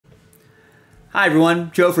Hi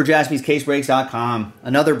everyone, Joe for JaspysCaseBreaks.com.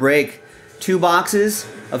 Another break. 2 boxes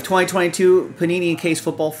of 2022 Panini Encased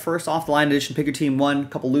Football First Off the Line Edition. Pick your team one.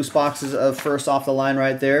 Couple loose boxes of First Off the Line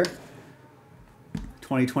right there.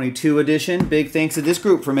 2022 edition. Big thanks to this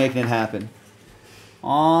group for making it happen.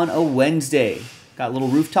 On a Wednesday. Got little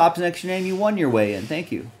rooftops next to your name. You won your way in.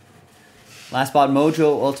 Thank you. Last spot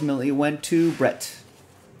mojo ultimately went to Brett.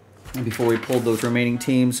 And before we pulled those remaining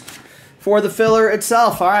teams for the filler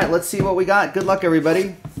itself. All right, let's see what we got. Good luck,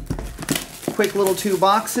 everybody. Quick little 2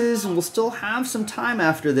 boxes, and we'll still have some time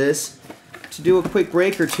after this to do a quick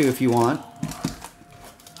break or two if you want.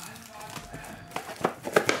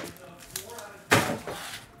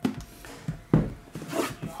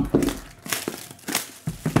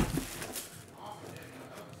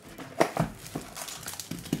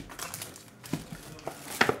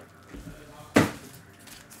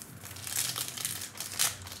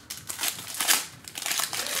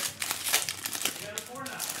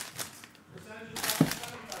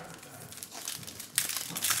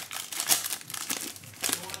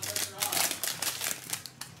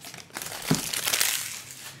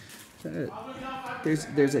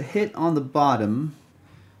 There's a hit on the bottom,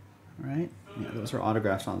 right? Yeah, those are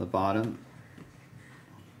autographs on the bottom.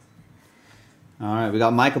 All right, we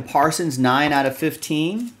got Micah Parsons, 9 out of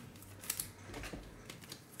 15.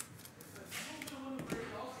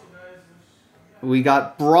 We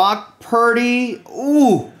got Brock Purdy.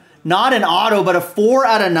 Ooh, not an auto, but a 4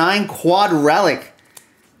 out of 9 quad relic.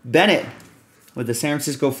 Bennett with the San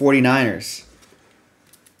Francisco 49ers.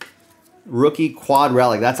 Rookie quad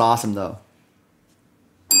relic. That's awesome, though.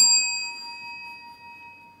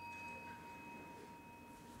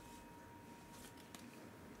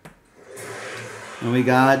 And we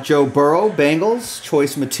got Joe Burrow, Bengals,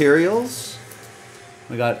 Choice Materials.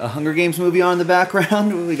 We got a Hunger Games movie on in the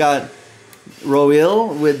background. We got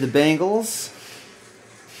Roel with the Bengals.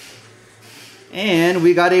 And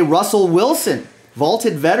we got a Russell Wilson,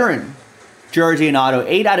 vaulted veteran, jersey and auto,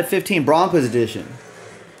 8 out of 15 Broncos edition.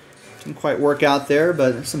 Didn't quite work out there,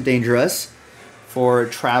 but some dangerous for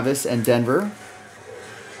Travis and Denver.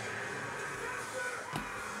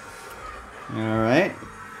 All right.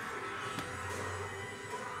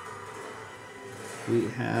 We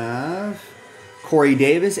have Corey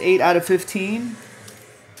Davis, 8 out of 15.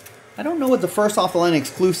 I don't know what the first off the line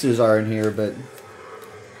exclusives are in here, but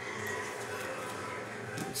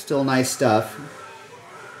still nice stuff.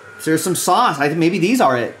 So there's some Sauce. I think maybe these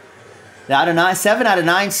are it. 7 out of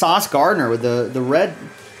 9 Sauce Gardner with the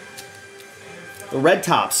red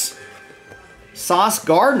tops. Sauce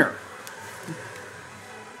Gardner.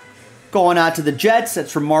 Going out to the Jets.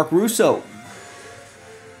 That's from Mark Russo.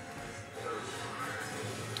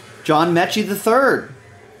 John Mechie III,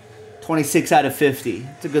 26 out of 50.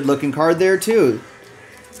 It's a good looking card there too.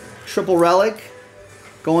 Triple relic.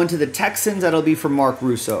 Going to the Texans. That'll be from Mark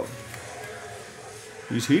Russo.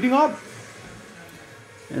 He's heating up.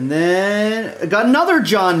 And then I got another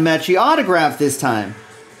John Mechie autograph this time.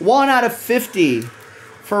 1 out of 50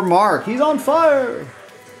 for Mark. He's on fire.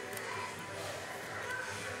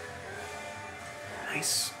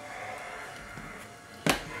 Nice.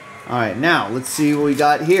 All right, now let's see what we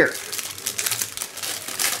got here.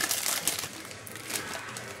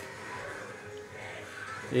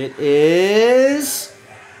 It is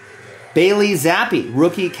Bailey Zappi,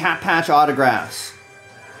 rookie cap patch autographs.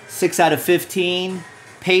 6 out of 15.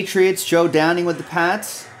 Patriots, Joe Downing with the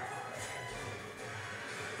Pats.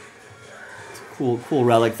 It's a cool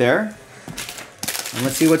relic there. And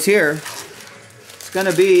let's see what's here. It's going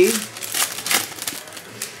to be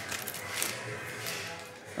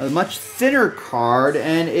a much thinner card,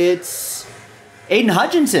 and it's Aiden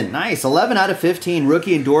Hutchinson. Nice. 11 out of 15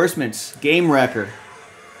 rookie endorsements. Game wrecker.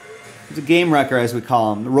 He's a game wrecker, as we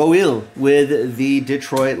call him. Roel with the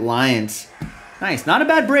Detroit Lions. Nice. Not a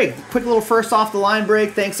bad break. Quick little first off the line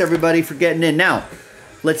break. Thanks, everybody, for getting in. Now,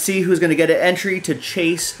 let's see who's going to get an entry to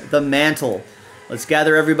chase the mantle. Let's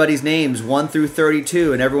gather everybody's names, 1 through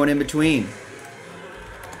 32, and everyone in between.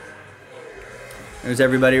 There's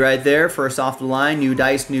everybody right there. First off the line, new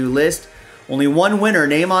dice, new list. Only one winner,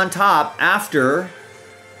 name on top, after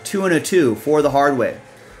 2 and a 2 for the hard way.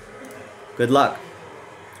 Good luck.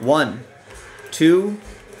 1, 2,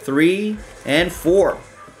 3, and 4.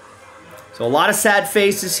 So a lot of sad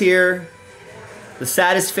faces here. The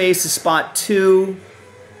saddest face is spot 2.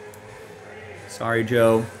 Sorry,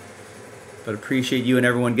 Joe, but appreciate you and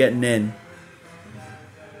everyone getting in.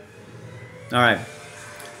 All right,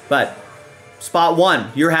 but spot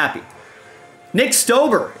 1, you're happy. Nick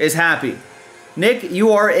Stober is happy. Nick,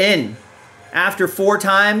 you are in. After 4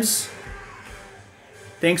 times,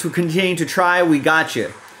 thanks for continuing to try. We got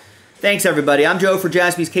you. Thanks, everybody. I'm Joe for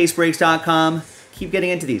JaspysCaseBreaks.com. Keep getting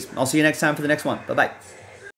into these. I'll see you next time for the next one. Bye-bye.